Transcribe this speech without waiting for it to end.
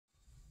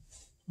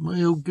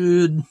Well,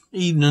 good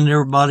evening,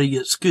 everybody.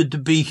 It's good to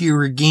be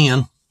here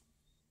again.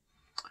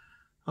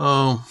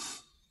 I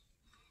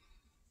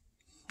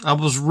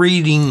was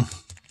reading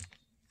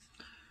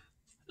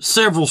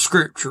several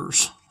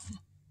scriptures,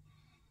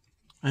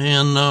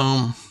 and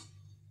I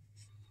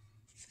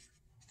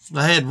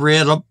had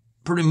read up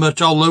pretty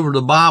much all over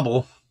the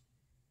Bible,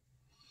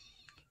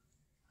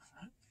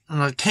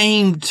 and I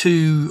came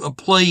to a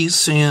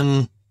place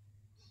in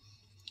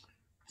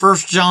 1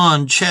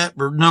 John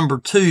chapter number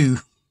 2,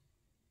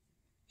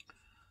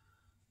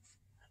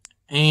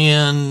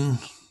 and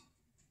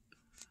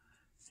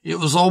it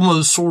was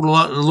almost sort of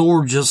like the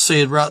Lord just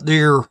said, right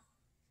there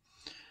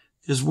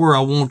is where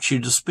I want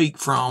you to speak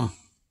from.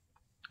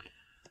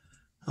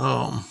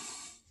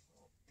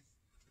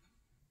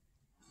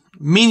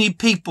 Many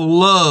people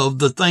love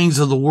the things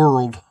of the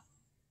world.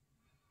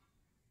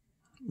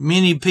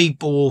 Many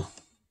people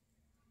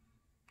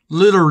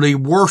literally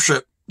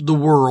worship the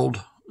world.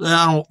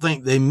 I don't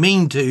think they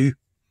mean to.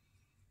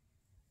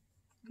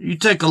 You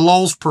take a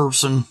lost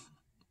person,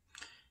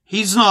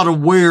 he's not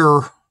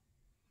aware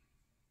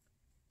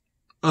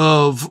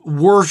of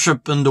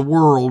worshiping the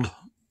world.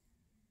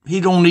 He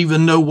don't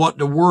even know what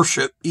to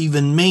worship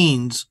even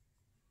means.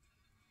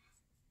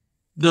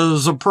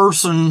 Does a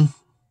person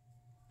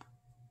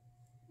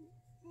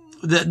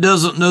that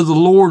doesn't know the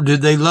Lord, do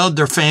they love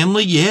their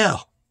family? Yeah.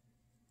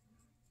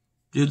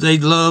 Do they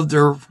love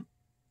their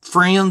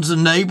friends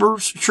and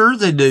neighbors? Sure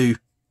they do.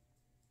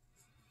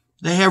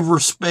 They have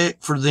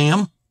respect for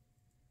them.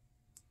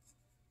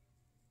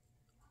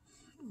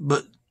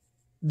 But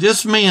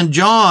this man,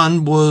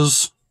 John,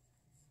 was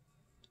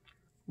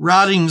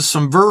writing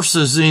some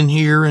verses in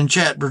here in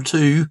chapter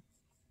 2.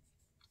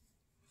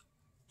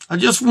 I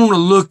just want to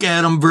look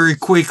at them very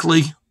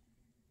quickly.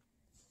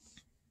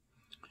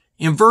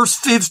 In verse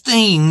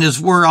 15 is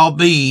where I'll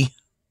be.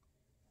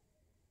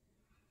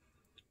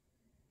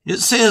 It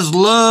says,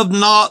 "Love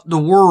not the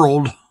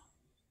world,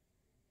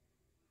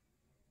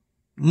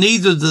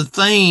 neither the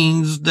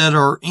things that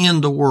are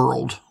in the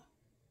world."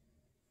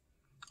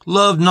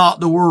 Love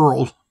not the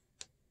world.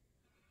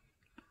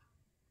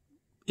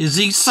 Is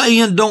he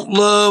saying don't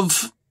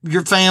love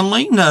your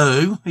family?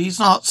 No, he's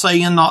not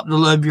saying not to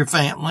love your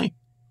family.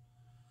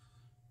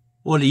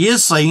 What he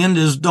is saying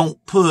is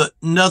don't put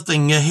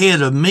nothing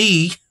ahead of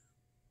me.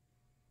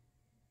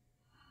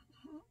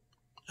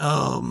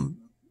 Don't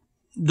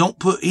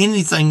put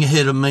anything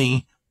ahead of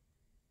me.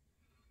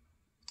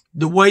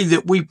 The way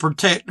that we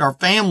protect our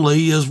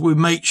family is we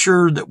make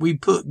sure that we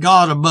put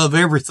God above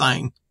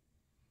everything.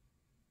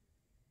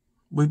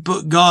 We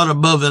put God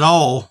above it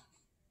all.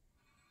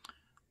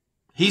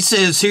 He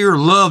says here,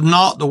 love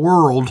not the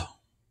world.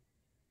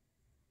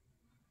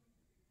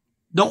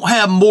 Don't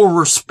have more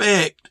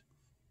respect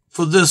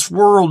for this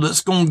world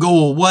that's going to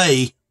go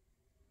away.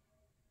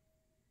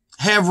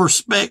 Have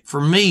respect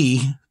for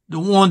me, the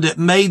one that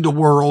made the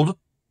world,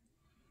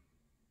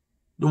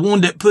 the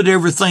one that put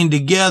everything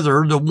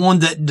together, the one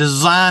that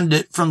designed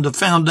it from the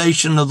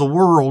foundation of the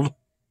world.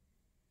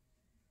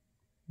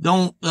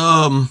 Don't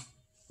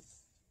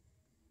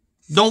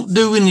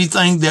do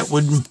anything that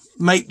would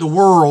make the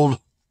world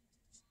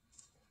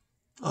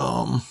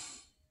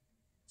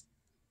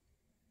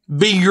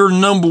be your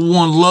number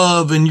one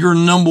love and your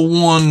number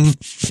one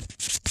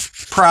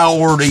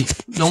priority.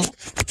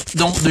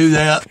 Don't do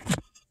that.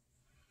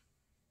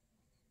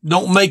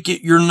 Don't make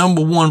it your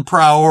number one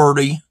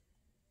priority.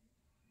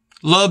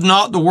 Love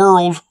not the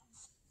world,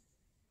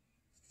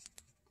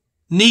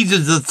 neither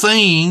the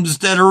things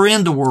that are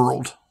in the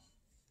world.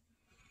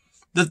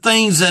 The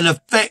things that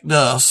affect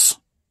us.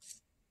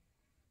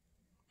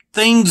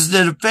 Things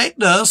that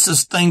affect us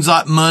is things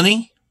like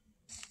money,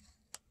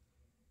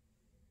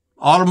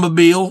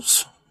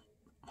 automobiles,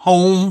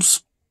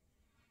 homes,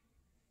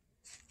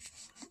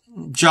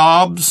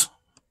 jobs,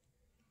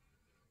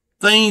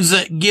 things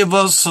that give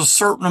us a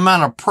certain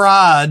amount of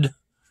pride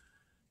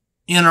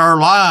in our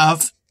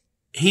life.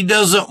 He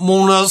doesn't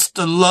want us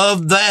to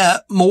love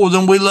that more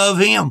than we love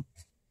him.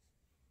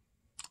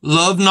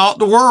 Love not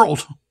the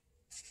world,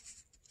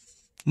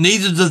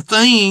 neither the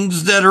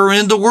things that are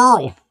in the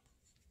world.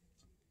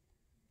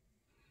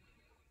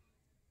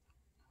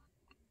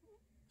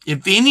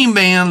 If any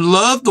man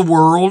love the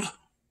world,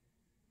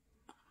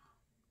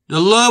 the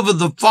love of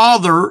the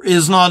Father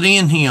is not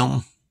in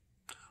him.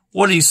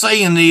 What he's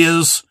saying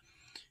is,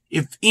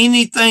 if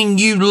anything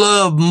you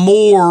love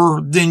more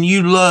than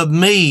you love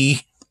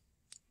me,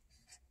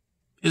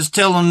 is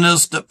telling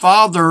us that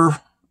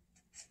Father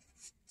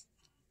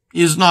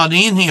is not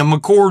in him,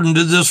 according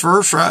to this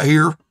verse right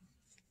here.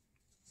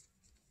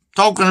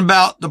 Talking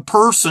about the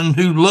person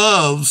who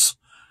loves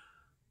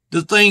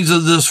the things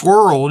of this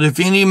world. If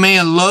any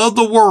man love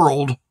the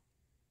world,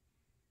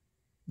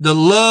 the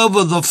love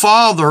of the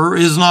Father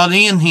is not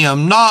in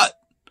him, not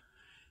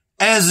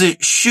as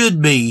it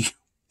should be.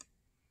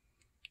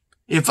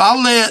 If I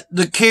let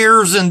the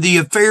cares and the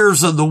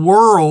affairs of the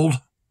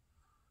world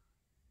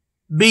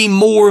be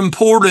more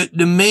important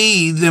to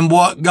me than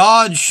what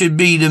God should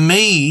be to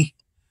me,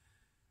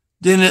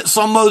 then it's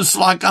almost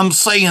like I'm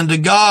saying to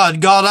God,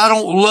 God, I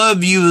don't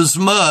love you as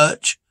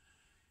much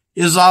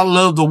as I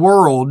love the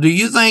world. Do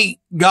you think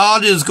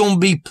God is going to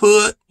be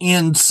put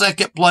in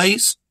second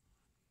place?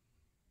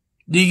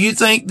 Do you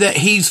think that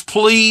he's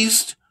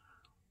pleased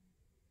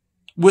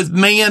with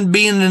man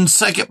being in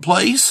second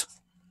place?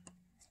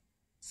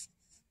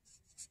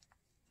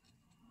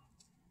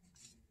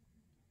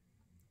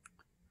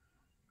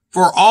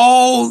 For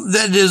all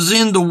that is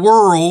in the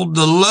world,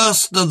 the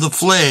lust of the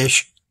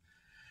flesh.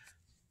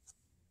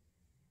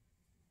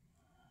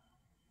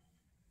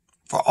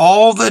 For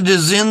all that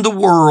is in the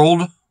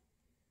world,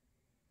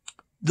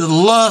 the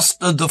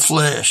lust of the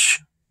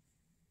flesh.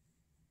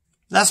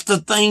 That's the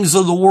things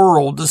of the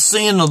world, the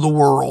sin of the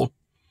world,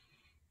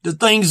 the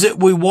things that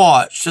we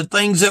watch, the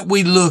things that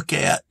we look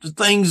at, the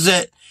things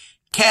that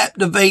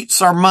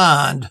captivates our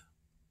mind.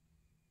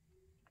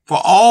 For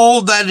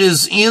all that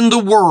is in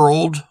the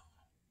world,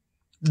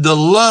 the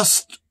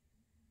lust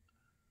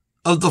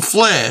of the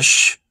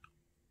flesh.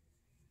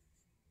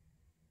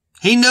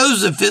 He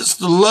knows if it's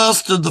the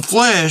lust of the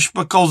flesh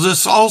because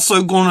it's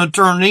also going to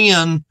turn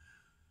in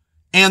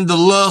and the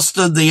lust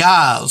of the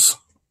eyes.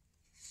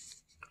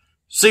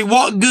 See,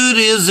 what good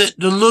is it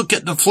to look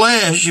at the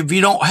flesh if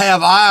you don't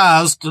have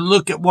eyes to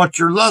look at what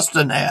you're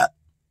lusting at?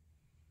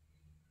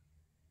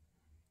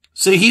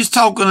 See, he's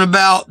talking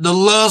about the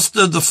lust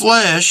of the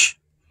flesh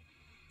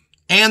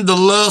and the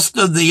lust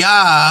of the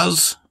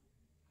eyes.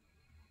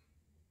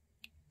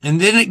 And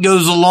then it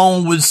goes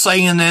along with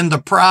saying, and the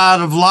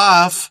pride of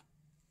life.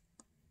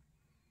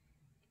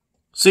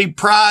 See,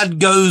 pride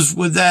goes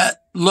with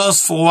that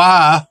lustful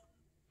eye,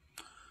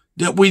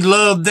 that we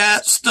love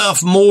that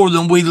stuff more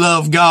than we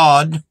love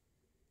God.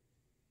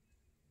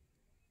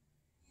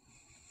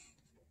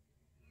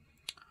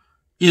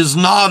 Is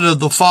not of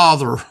the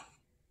Father.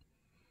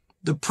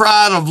 The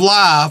pride of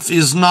life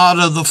is not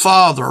of the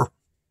Father,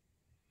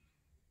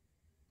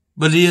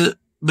 but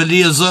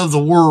is of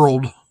the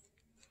world.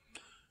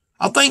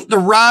 I think the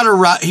writer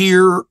right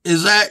here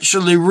is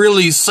actually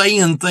really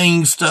saying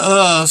things to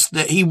us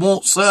that he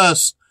wants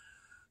us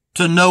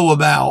to know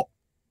about.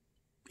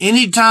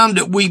 Anytime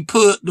that we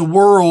put the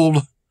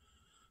world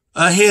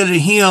ahead of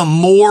him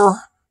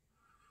more,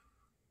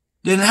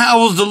 then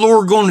how is the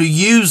Lord going to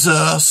use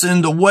us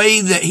in the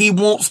way that he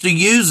wants to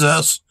use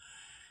us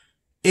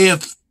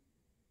if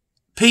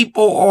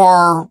people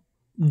are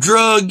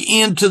drug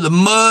into the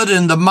mud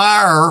and the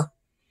mire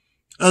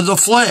of the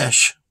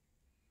flesh?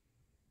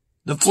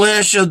 The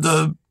flesh of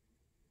the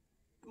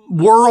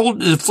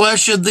world, the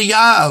flesh of the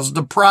eyes,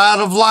 the pride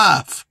of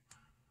life.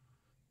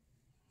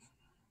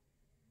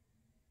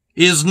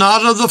 Is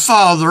not of the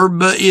Father,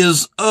 but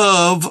is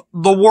of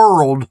the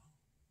world.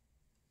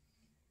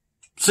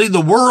 See,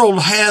 the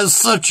world has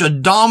such a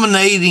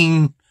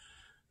dominating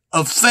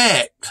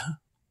effect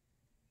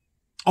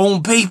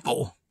on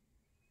people.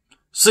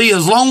 See,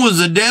 as long as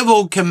the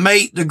devil can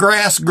make the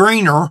grass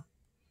greener,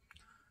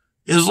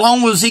 as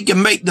long as he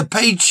can make the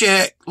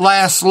paycheck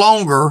last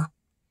longer,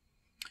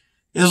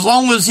 as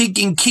long as he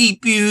can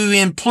keep you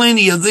in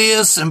plenty of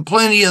this and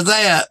plenty of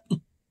that,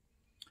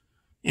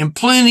 and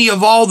plenty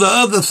of all the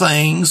other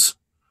things,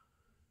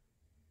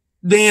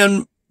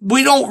 then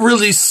we don't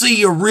really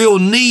see a real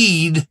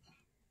need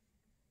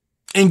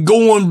in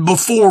going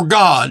before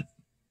God.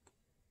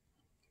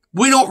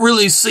 We don't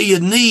really see a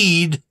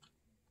need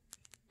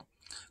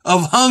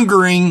of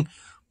hungering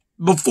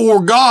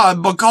before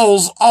God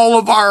because all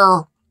of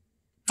our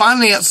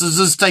finances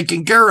is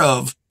taken care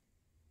of.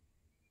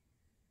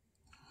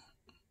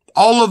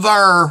 All of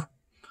our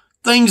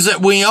things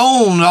that we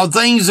own, or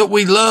things that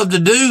we love to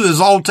do is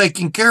all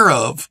taken care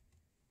of.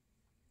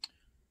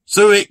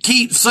 So it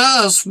keeps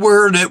us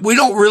where that we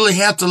don't really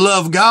have to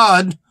love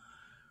God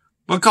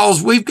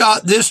because we've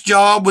got this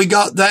job, we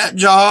got that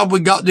job,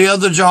 we got the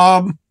other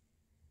job.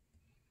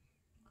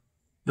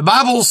 The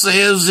Bible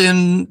says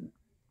in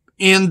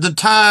the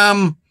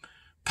time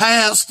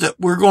past that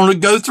we're going to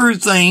go through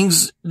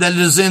things that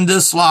is in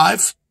this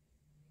life.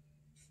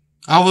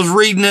 I was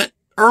reading it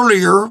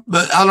earlier,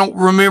 but I don't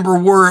remember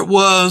where it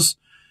was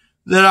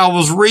that I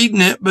was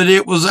reading it, but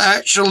it was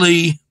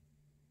actually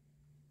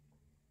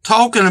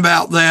talking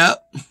about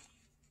that.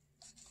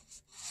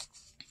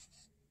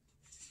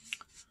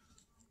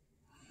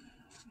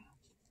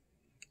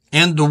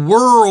 And the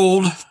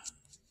world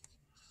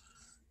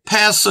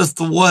passeth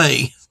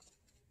away.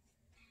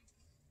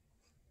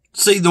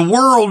 See, the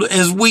world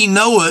as we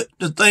know it,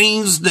 the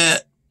things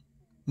that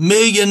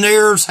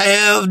millionaires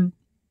have,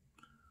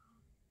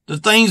 the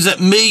things that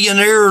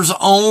millionaires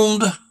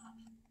owned,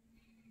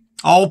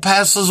 all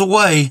passes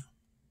away.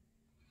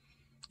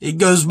 It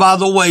goes by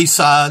the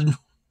wayside.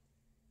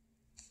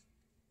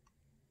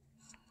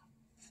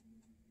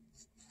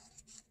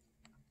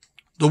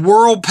 The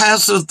world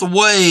passeth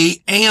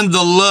away and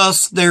the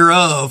lust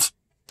thereof.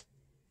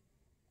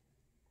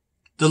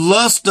 The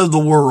lust of the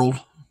world.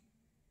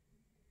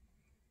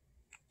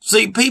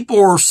 See, people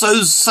are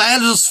so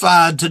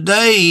satisfied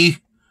today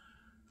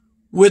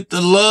with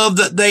the love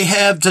that they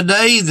have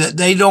today that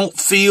they don't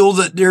feel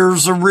that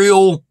there's a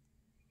real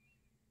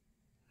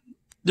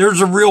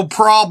there's a real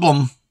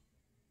problem,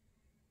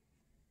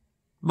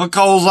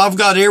 because I've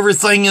got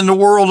everything in the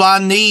world I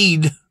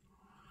need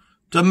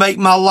to make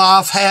my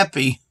life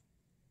happy.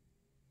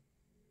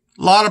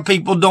 A lot of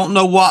people don't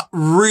know what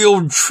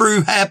real,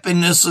 true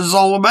happiness is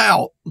all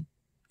about.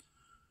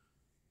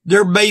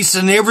 They're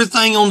basing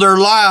everything on their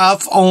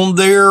life on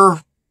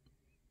their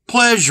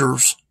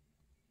pleasures.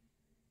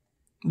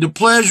 The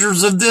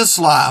pleasures of this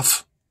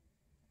life.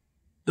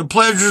 The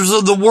pleasures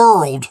of the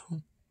world.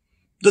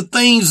 The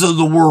things of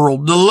the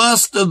world. The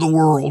lust of the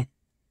world.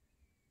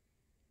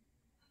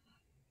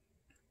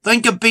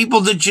 Think of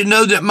people that you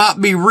know that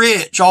might be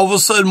rich. All of a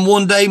sudden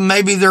one day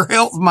maybe their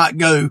health might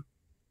go.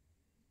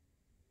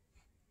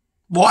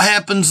 What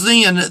happens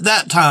then at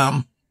that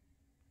time?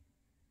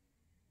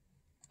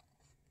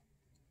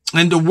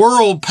 And the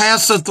world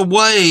passeth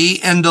away,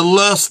 and the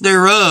lust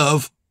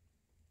thereof.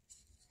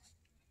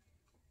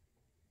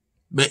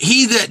 But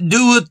he that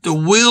doeth the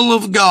will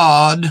of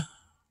God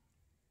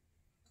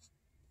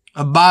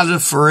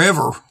abideth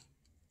forever.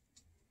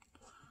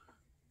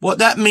 What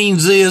that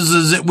means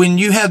is that when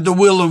you have the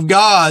will of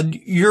God,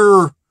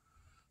 your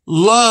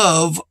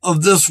love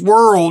of this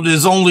world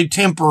is only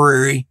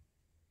temporary.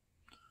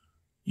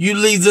 You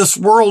leave this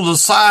world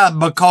aside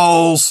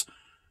because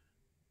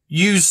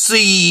you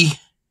see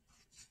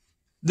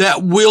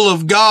that will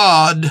of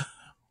God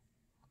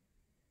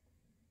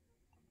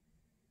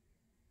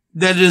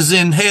that is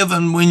in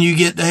heaven when you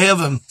get to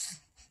heaven.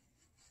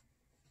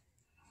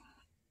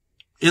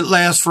 It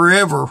lasts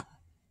forever.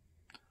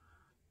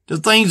 The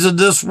things of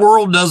this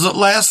world doesn't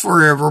last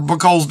forever,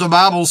 because the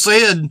Bible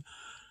said,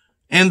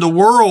 and the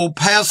world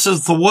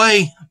passeth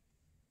away,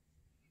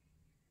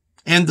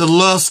 and the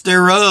lust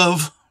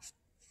thereof.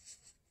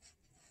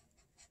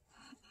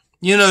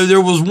 You know,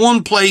 there was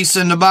one place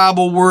in the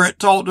Bible where it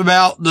talked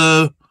about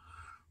the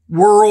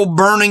world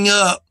burning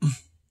up,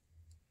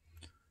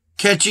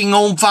 catching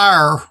on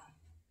fire.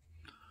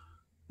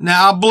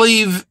 Now, I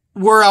believe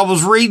where I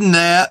was reading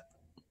that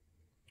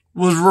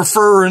was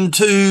referring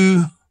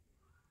to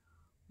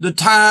the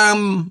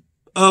time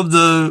of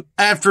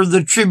after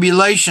the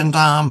tribulation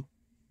time.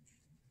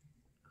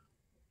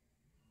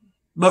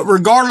 But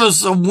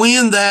regardless of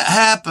when that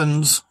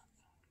happens,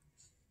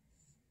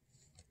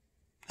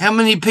 how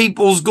many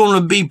people's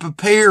going to be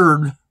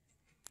prepared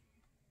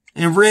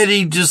and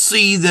ready to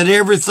see that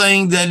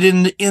everything that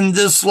in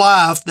this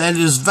life that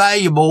is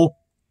valuable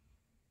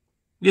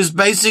is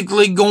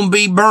basically going to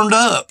be burned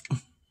up?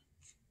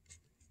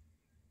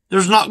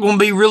 There's not going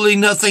to be really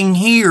nothing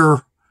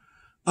here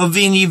of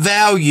any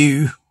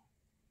value,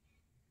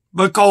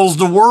 because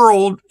the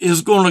world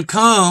is going to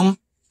come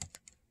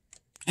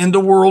and the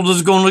world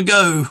is going to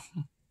go.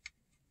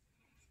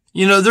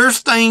 You know, there's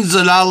things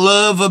that I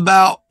love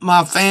about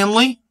my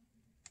family.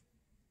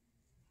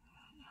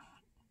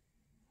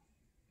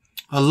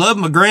 I love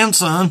my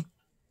grandson.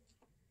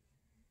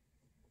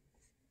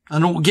 I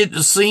don't get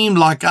to see him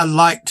like I'd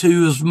like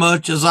to as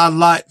much as I'd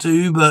like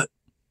to, but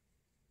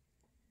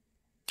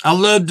I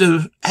love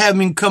to have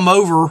him come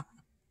over.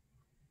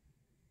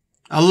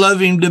 I love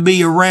him to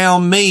be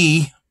around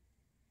me.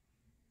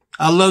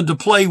 I love to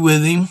play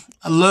with him.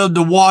 I love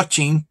to watch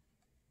him.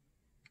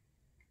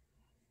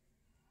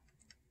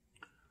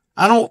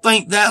 I don't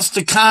think that's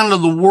the kind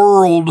of the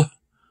world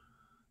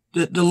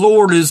that the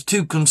Lord is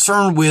too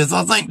concerned with.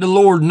 I think the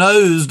Lord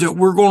knows that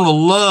we're going to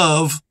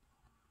love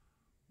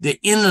the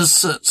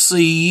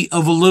innocency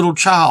of a little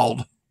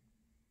child.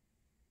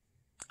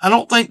 I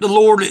don't think the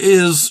Lord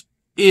is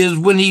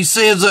when he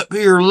says up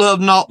here, love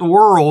not the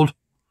world,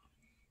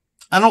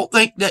 I don't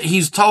think that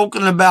he's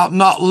talking about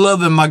not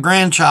loving my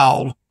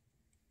grandchild.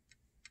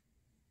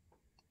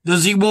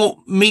 Does he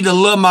want me to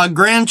love my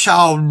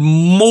grandchild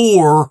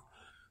more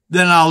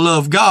than I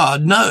love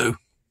God? No.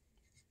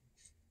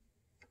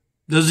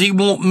 Does he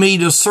want me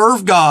to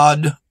serve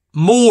God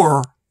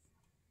more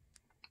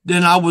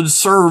than I would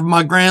serve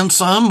my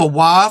grandson, my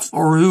wife,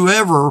 or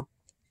whoever?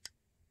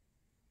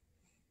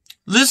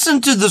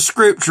 Listen to the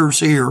scriptures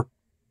here.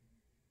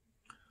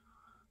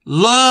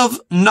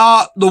 Love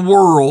not the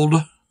world,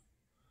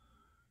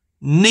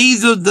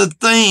 neither the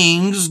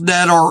things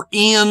that are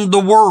in the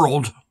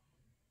world.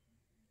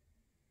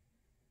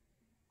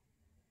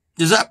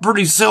 Is that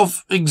pretty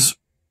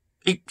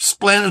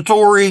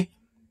self-explanatory?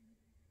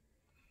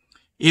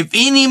 If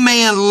any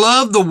man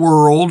love the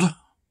world,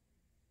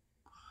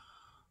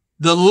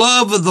 the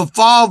love of the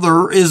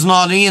Father is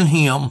not in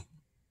him.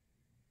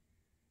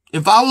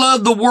 If I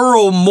love the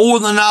world more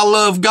than I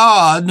love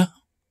God,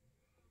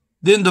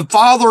 then the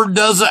Father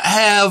doesn't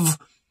have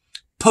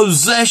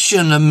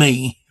possession of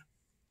me.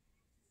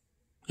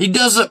 He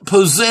doesn't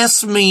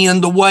possess me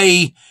in the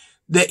way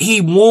that he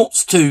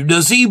wants to.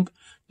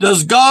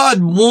 Does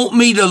God want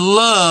me to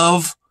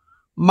love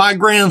my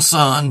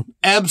grandson?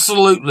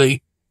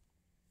 Absolutely.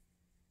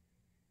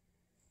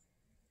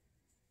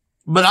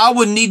 But I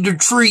would need to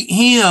treat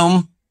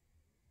him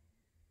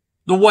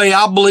the way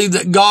I believe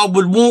that God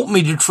would want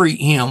me to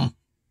treat him.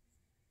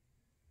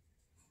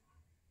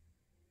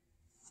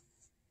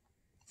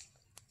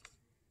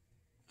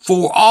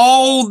 For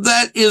all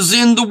that is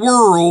in the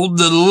world,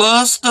 the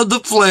lust of the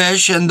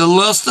flesh and the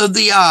lust of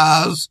the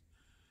eyes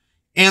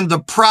and the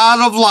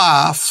pride of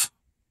life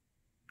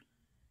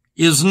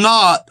is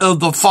not of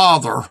the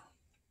Father.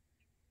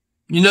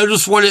 You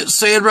notice what it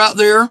said right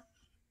there?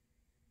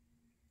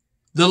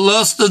 The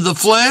lust of the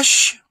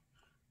flesh,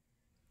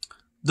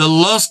 the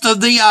lust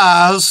of the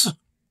eyes,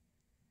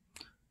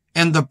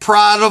 and the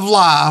pride of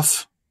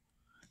life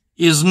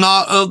is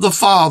not of the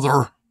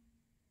Father,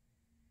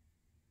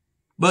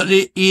 but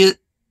is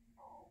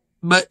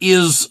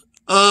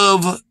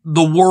of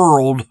the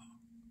world.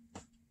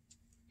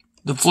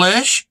 The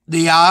flesh,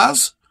 the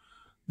eyes.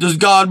 Does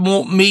God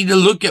want me to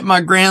look at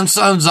my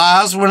grandson's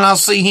eyes when I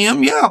see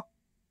him? Yeah.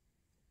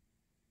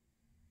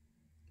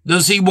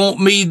 Does he want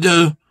me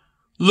to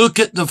look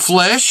at the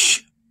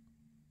flesh?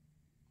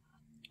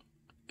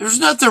 There's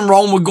nothing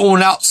wrong with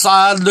going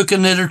outside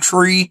looking at a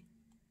tree.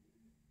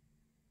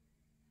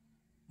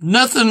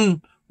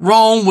 Nothing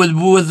wrong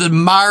with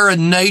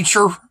admiring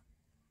nature.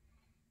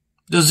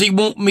 Does he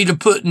want me to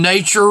put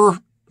nature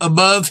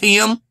above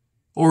him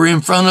or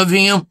in front of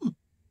him?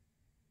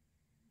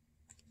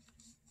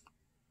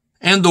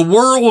 And the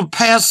world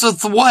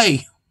passeth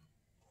away.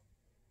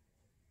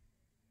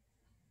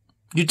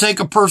 You take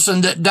a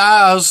person that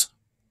dies,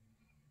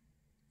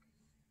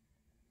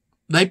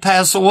 they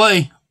pass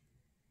away.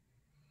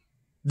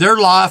 Their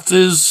life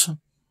is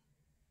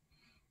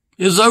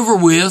over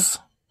with.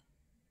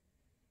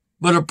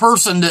 But a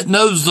person that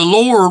knows the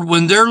Lord,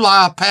 when their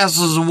life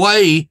passes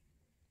away,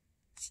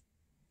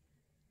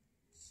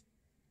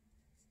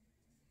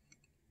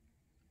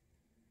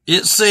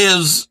 it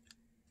says,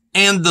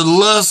 and the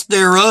lust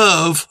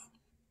thereof,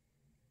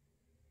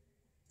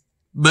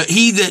 but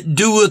he that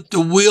doeth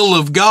the will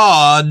of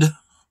God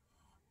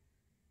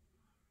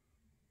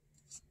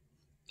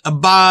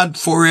abide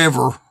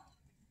forever.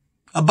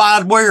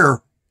 Abide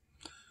where?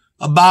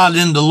 Abide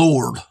in the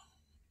Lord.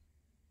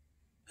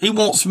 He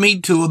wants me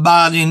to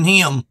abide in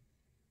him.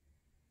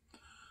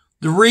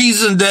 The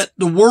reason that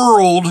the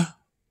world,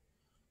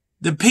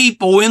 the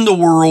people in the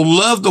world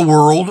love the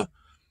world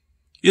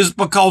is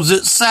because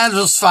it's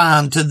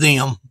satisfying to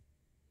them.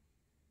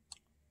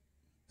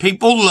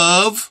 People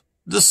love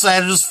the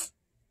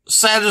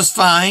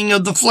satisfying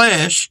of the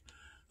flesh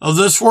of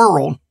this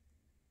world.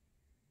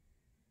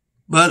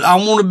 But I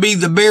want to be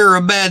the bearer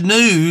of bad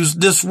news.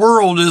 This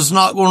world is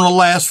not going to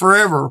last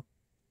forever.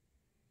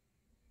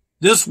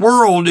 This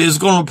world is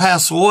going to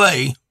pass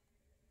away.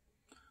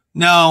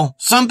 Now,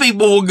 some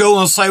people will go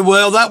and say,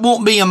 well, that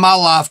won't be in my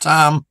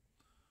lifetime.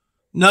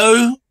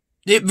 No,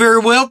 it very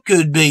well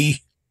could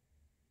be.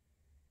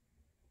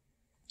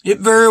 It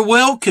very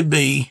well could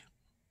be.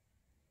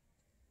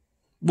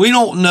 We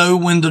don't know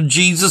when the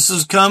Jesus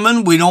is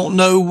coming. We don't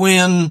know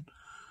when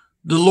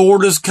the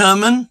Lord is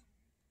coming.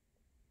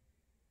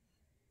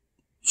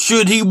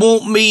 Should he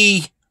want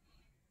me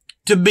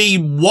to be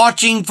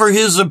watching for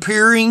his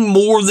appearing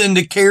more than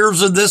the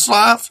cares of this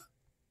life?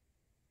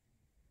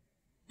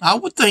 I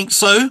would think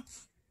so.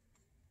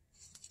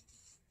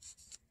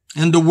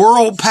 And the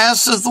world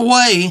passeth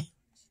away,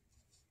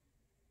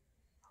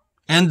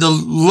 and the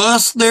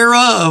lust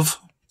thereof.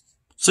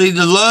 See,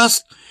 the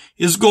lust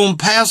is going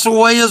to pass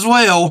away as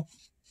well.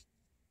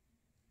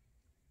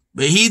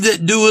 But he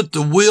that doeth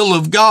the will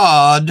of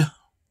God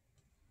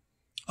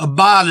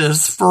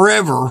abideth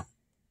forever.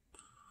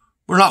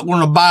 We're not going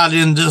to abide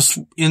in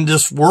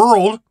this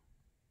world.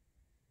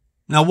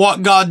 Now,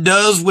 what God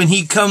does when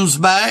he comes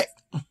back,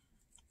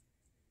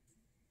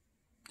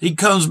 he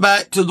comes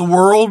back to the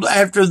world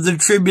after the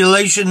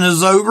tribulation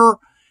is over,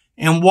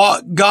 and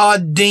what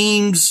God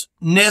deems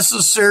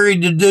necessary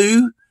to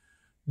do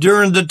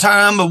during the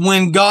time of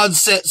when God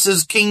sets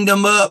his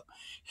kingdom up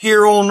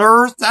here on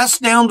earth, that's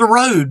down the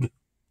road.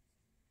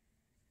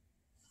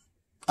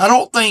 I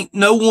don't think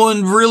no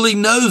one really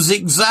knows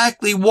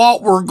exactly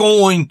what we're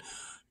going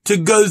to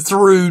go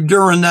through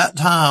during that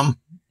time.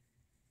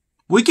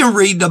 We can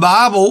read the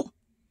Bible.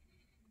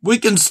 We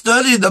can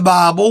study the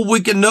Bible.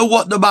 We can know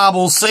what the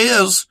Bible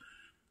says,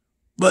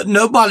 but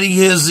nobody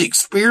has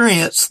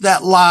experienced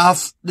that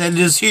life that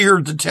is here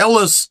to tell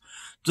us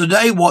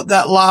today what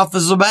that life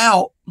is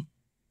about.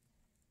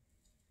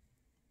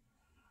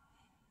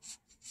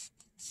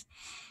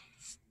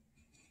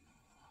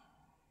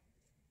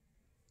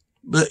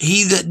 But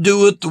he that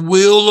doeth the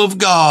will of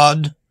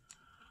God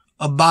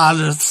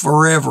abideth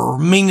forever,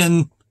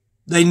 meaning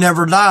they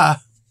never die.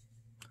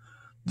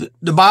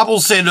 The Bible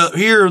said up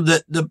here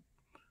that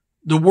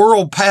the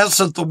world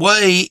passeth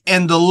away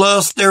and the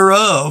lust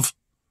thereof.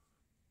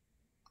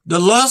 The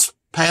lust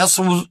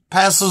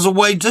passes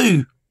away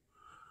too.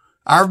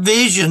 Our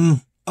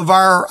vision of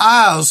our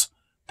eyes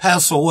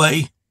pass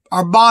away.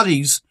 Our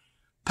bodies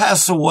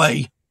pass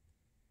away.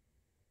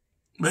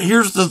 But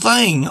here's the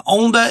thing.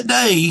 On that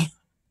day,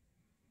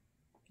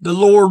 the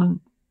Lord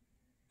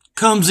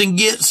comes and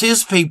gets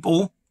his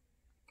people,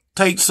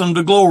 takes them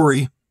to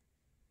glory.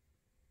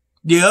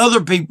 The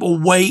other people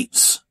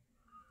waits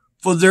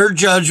for their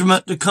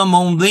judgment to come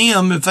on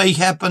them if they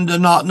happen to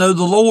not know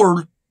the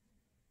Lord.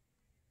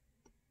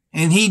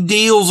 And he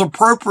deals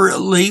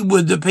appropriately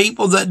with the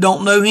people that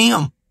don't know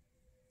him.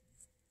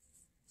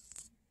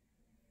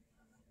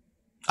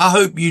 I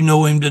hope you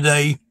know him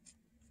today.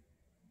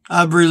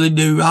 I really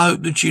do. I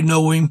hope that you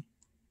know him.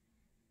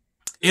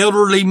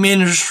 Elderly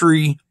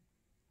Ministry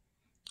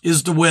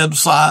is the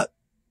website.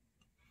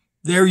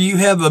 There you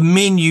have a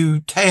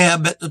menu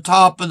tab at the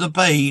top of the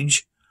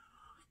page.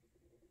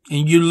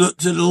 And you look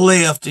to the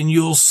left and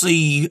you'll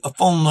see a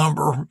phone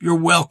number. You're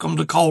welcome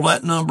to call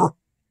that number.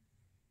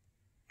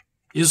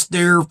 It's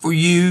there for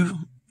you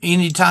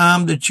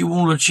anytime that you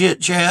want to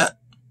chit chat.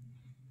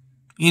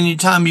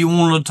 Anytime you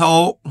want to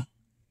talk.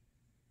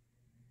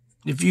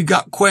 If you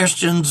got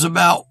questions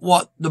about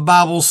what the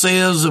Bible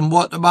says and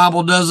what the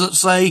Bible doesn't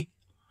say,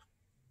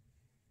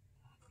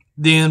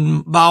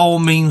 then by all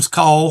means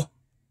call.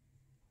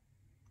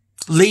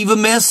 Leave a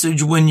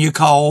message when you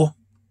call,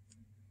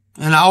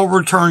 and I'll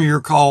return your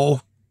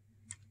call.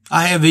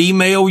 I have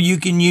email you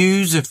can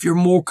use if you're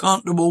more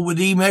comfortable with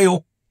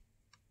email.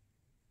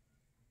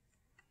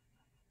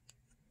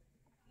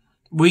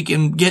 We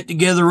can get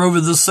together over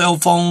the cell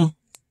phone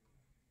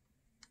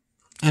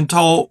and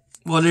talk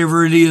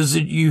whatever it is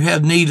that you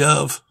have need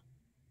of.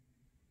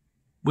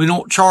 We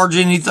don't charge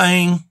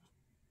anything.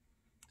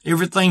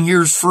 Everything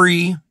here is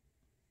free.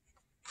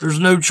 There's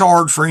no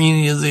charge for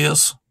any of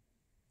this.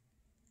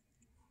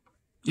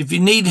 If you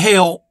need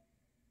help,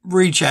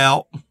 reach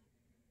out.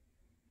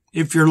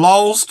 If you're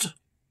lost,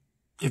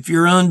 if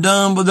you're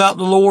undone without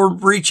the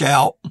Lord, reach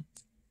out.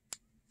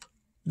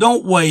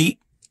 Don't wait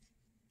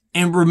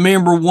and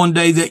remember one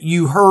day that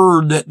you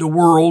heard that the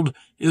world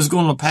is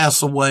going to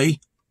pass away.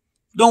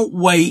 Don't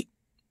wait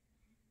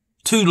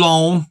too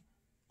long.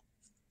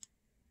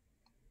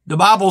 The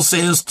Bible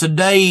says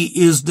today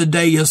is the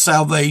day of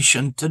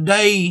salvation.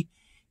 Today,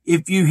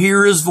 if you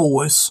hear his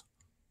voice,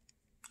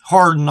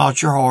 harden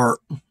not your heart.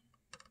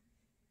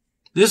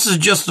 This is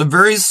just a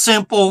very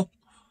simple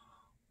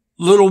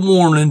little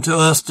warning to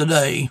us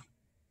today.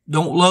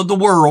 Don't love the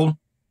world.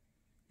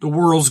 The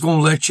world's going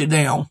to let you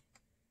down.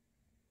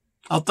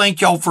 I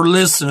thank y'all for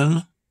listening.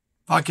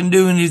 If I can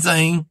do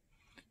anything,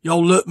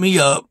 y'all look me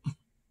up.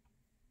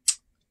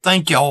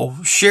 Thank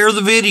y'all. Share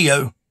the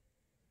video.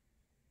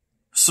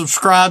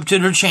 Subscribe to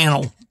the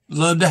channel.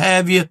 Love to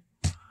have you.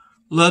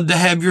 Love to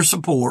have your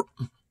support.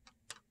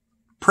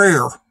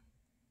 Prayer.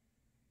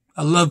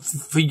 I love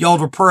for y'all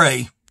to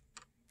pray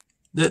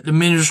that the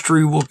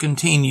ministry will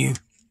continue.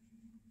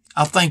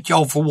 I thank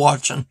y'all for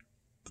watching.